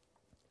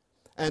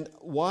 And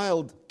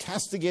Wilde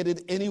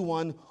castigated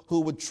anyone who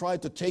would try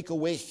to take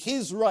away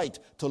his right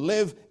to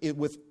live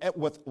with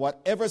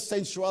whatever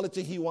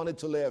sensuality he wanted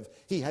to live.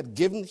 He had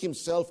given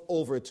himself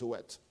over to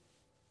it.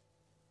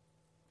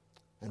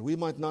 And we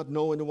might not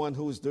know anyone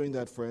who is doing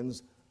that,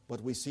 friends,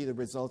 but we see the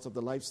results of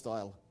the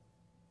lifestyle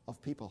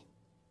of people.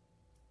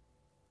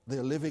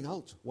 They're living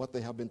out what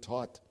they have been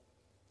taught.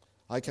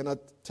 I cannot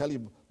tell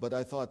you, but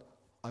I thought,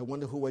 I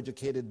wonder who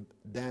educated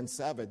Dan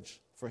Savage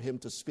for him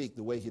to speak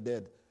the way he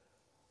did.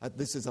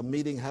 This is a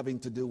meeting having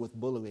to do with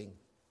bullying.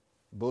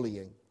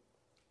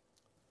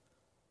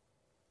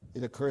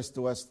 It occurs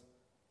to us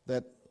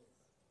that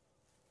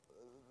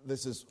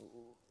this is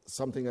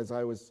something as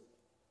I was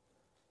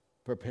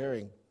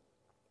preparing.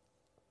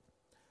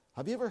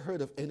 Have you ever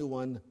heard of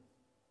anyone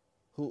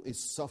who is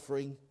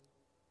suffering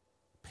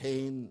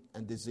pain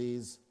and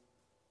disease,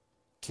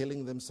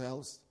 killing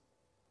themselves?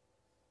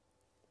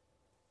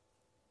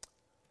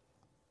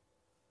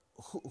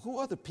 Who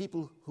are the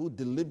people who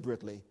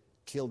deliberately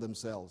kill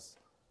themselves?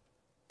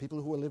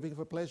 People who are living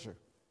for pleasure.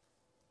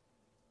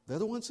 They're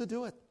the ones who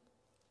do it.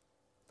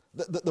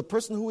 The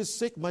person who is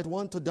sick might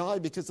want to die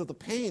because of the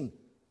pain,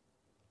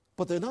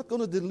 but they're not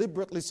going to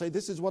deliberately say,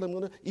 this is what I'm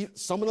going to eat.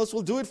 Someone else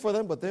will do it for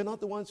them, but they're not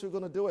the ones who are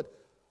going to do it.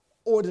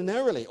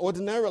 Ordinarily.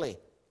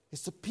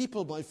 It's the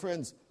people, my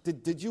friends.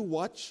 Did you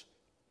watch?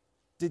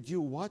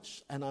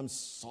 And I'm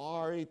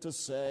sorry to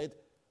say it,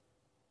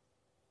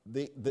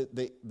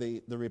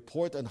 the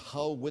report on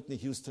how Whitney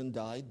Houston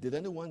died. Did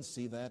anyone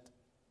see that?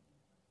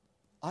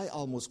 I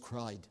almost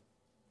cried.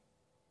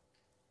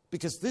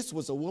 Because this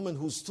was a woman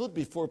who stood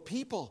before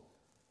people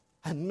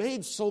and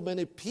made so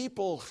many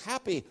people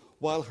happy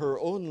while her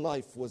own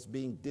life was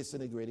being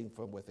disintegrating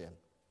from within.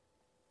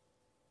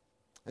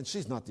 And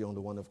she's not the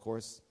only one, of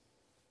course.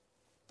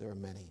 There are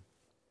many.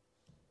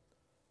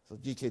 So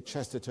G.K.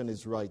 Chesterton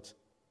is right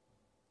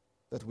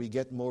that we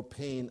get more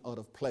pain out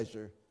of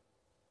pleasure,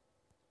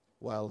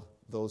 while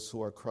those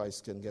who are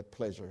Christ can get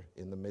pleasure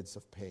in the midst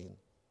of pain.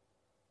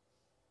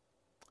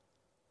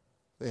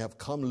 They have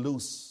come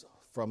loose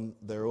from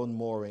their own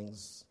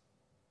moorings.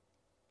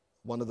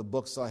 One of the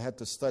books I had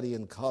to study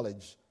in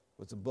college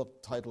was a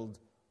book titled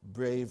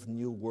Brave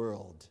New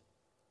World.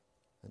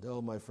 And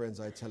oh, my friends,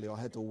 I tell you, I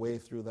had to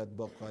wade through that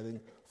book, I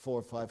think 400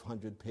 or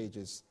 500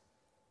 pages.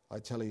 I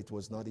tell you, it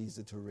was not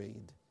easy to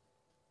read.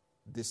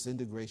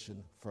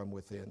 Disintegration from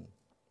within.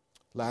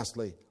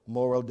 Lastly,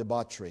 moral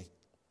debauchery.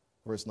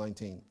 Verse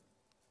 19.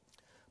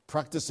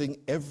 Practicing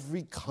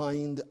every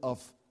kind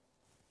of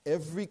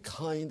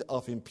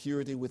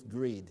impurity with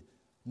greed.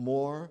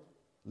 More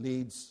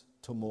leads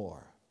to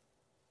more.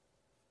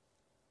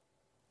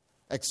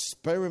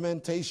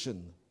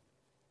 Experimentation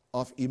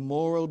of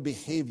immoral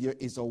behavior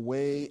is a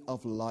way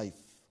of life.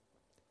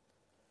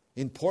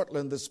 In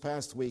Portland this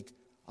past week,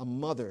 a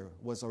mother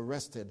was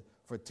arrested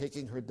for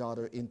taking her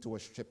daughter into a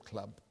strip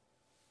club.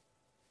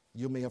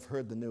 You may have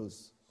heard the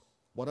news.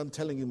 What I'm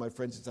telling you, my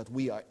friends, is that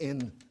we are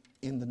in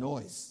the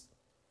noise.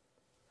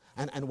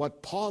 And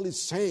what Paul is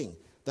saying,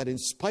 that in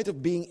spite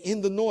of being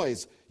in the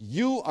noise,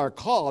 you are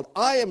called,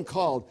 I am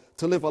called,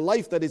 to live a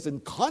life that is in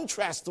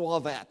contrast to all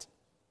that.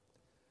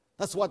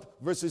 That's what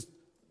verses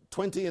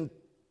 20 and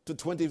to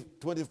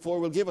 24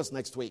 will give us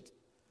next week.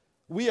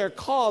 We are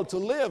called to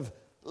live.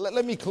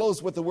 Let me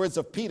close with the words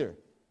of Peter.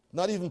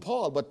 Not even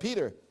Paul, but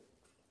Peter.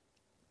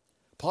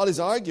 Paul is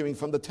arguing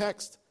from the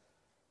text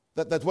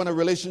that when a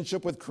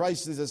relationship with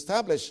Christ is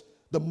established,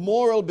 the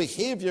moral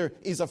behavior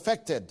is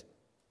affected.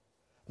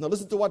 Now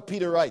listen to what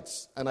Peter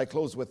writes, and I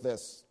close with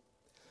this.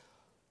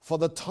 For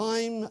the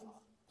time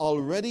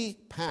already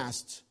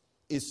past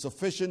is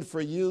sufficient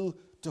for you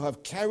to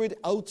have carried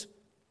out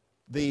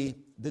the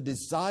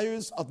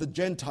desires of the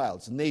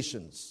Gentiles,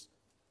 nations,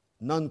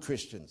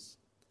 non-Christians,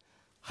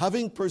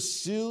 having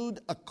pursued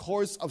a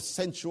course of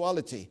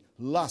sensuality,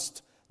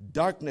 lust,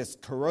 darkness,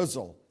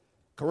 carousal,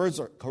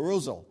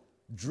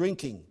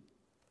 drinking,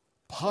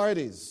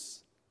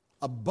 parties,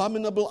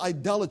 abominable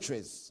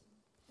idolatries.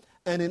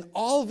 And in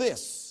all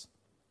this,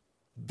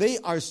 they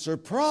are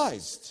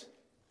surprised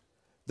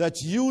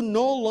that you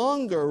no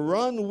longer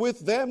run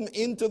with them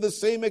into the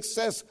same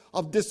excess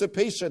of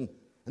dissipation.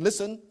 And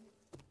listen,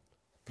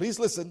 please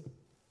listen,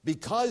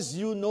 because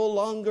you no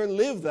longer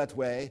live that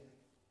way,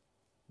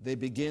 they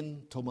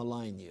begin to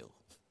malign you.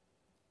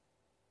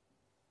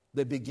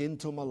 They begin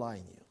to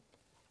malign you,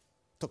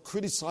 to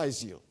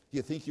criticize you.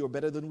 You think you're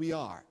better than we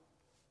are.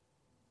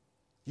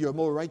 You're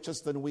more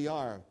righteous than we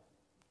are.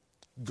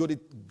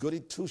 Goody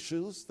two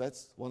shoes,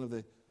 that's one of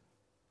the...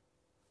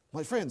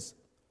 My friends,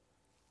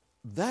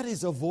 that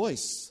is a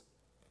voice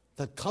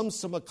that comes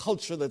from a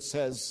culture that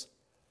says,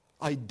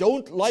 I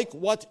don't like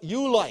what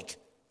you like.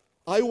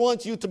 I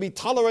want you to be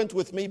tolerant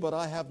with me, but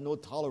I have no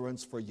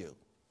tolerance for you.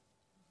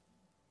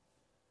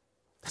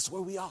 That's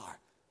where we are.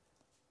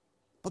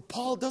 But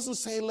Paul doesn't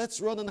say, let's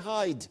run and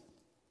hide.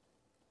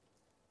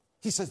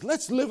 He says,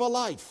 let's live a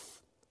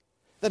life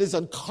that is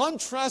in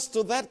contrast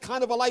to that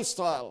kind of a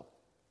lifestyle,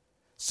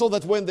 so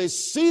that when they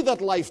see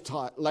that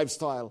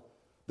lifestyle,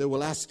 they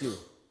will ask you,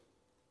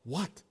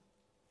 what?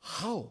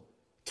 How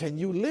can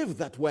you live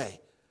that way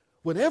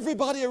when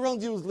everybody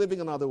around you is living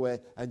another way?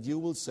 And you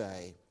will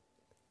say,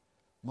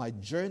 my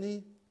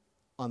journey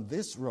on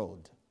this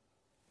road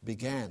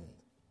began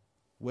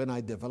when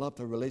I developed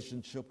a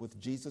relationship with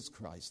Jesus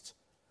Christ,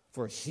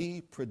 for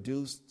He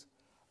produced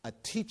a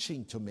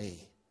teaching to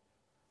me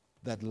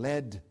that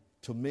led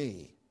to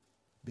me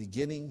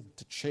beginning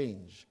to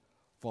change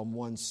from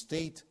one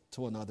state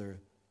to another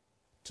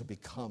to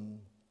become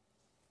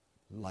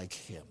like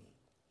Him.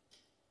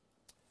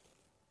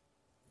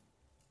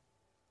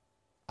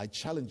 I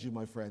challenge you,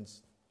 my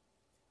friends,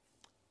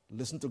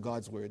 listen to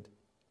God's word.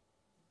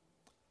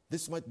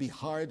 This might be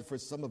hard for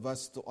some of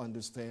us to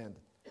understand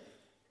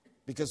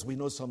because we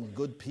know some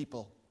good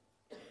people.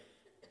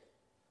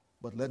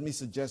 But let me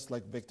suggest,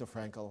 like Viktor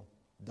Frankl,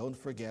 don't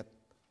forget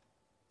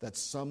that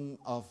some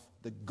of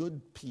the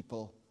good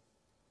people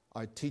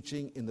are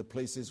teaching in the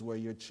places where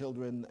your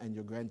children and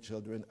your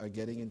grandchildren are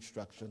getting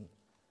instruction.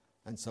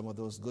 And some of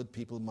those good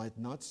people might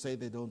not say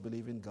they don't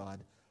believe in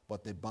God,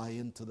 but they buy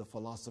into the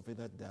philosophy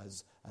that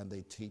does, and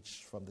they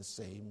teach from the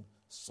same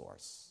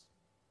source.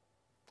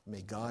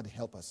 May God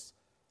help us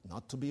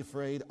not to be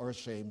afraid or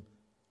ashamed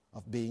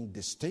of being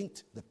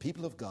distinct, the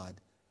people of God,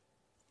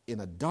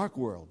 in a dark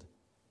world,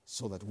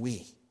 so that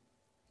we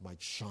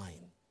might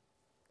shine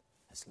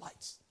as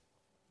lights.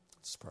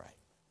 Let's pray.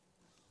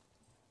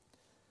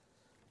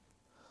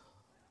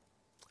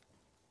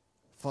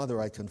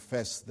 Father, I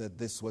confess that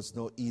this was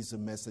no easy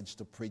message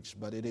to preach,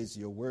 but it is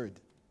your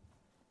word.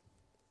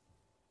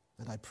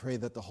 And I pray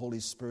that the Holy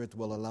Spirit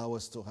will allow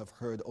us to have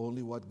heard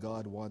only what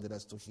God wanted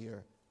us to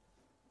hear.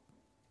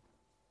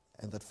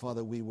 And that,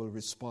 Father, we will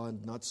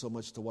respond not so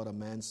much to what a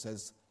man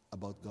says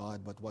about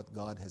God, but what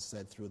God has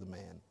said through the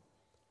man.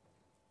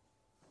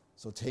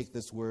 So take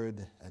this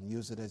word and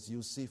use it as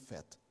you see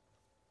fit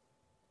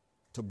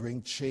to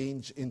bring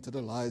change into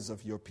the lives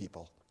of your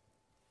people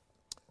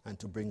and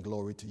to bring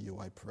glory to you,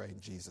 I pray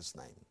in Jesus'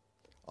 name.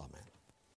 Amen.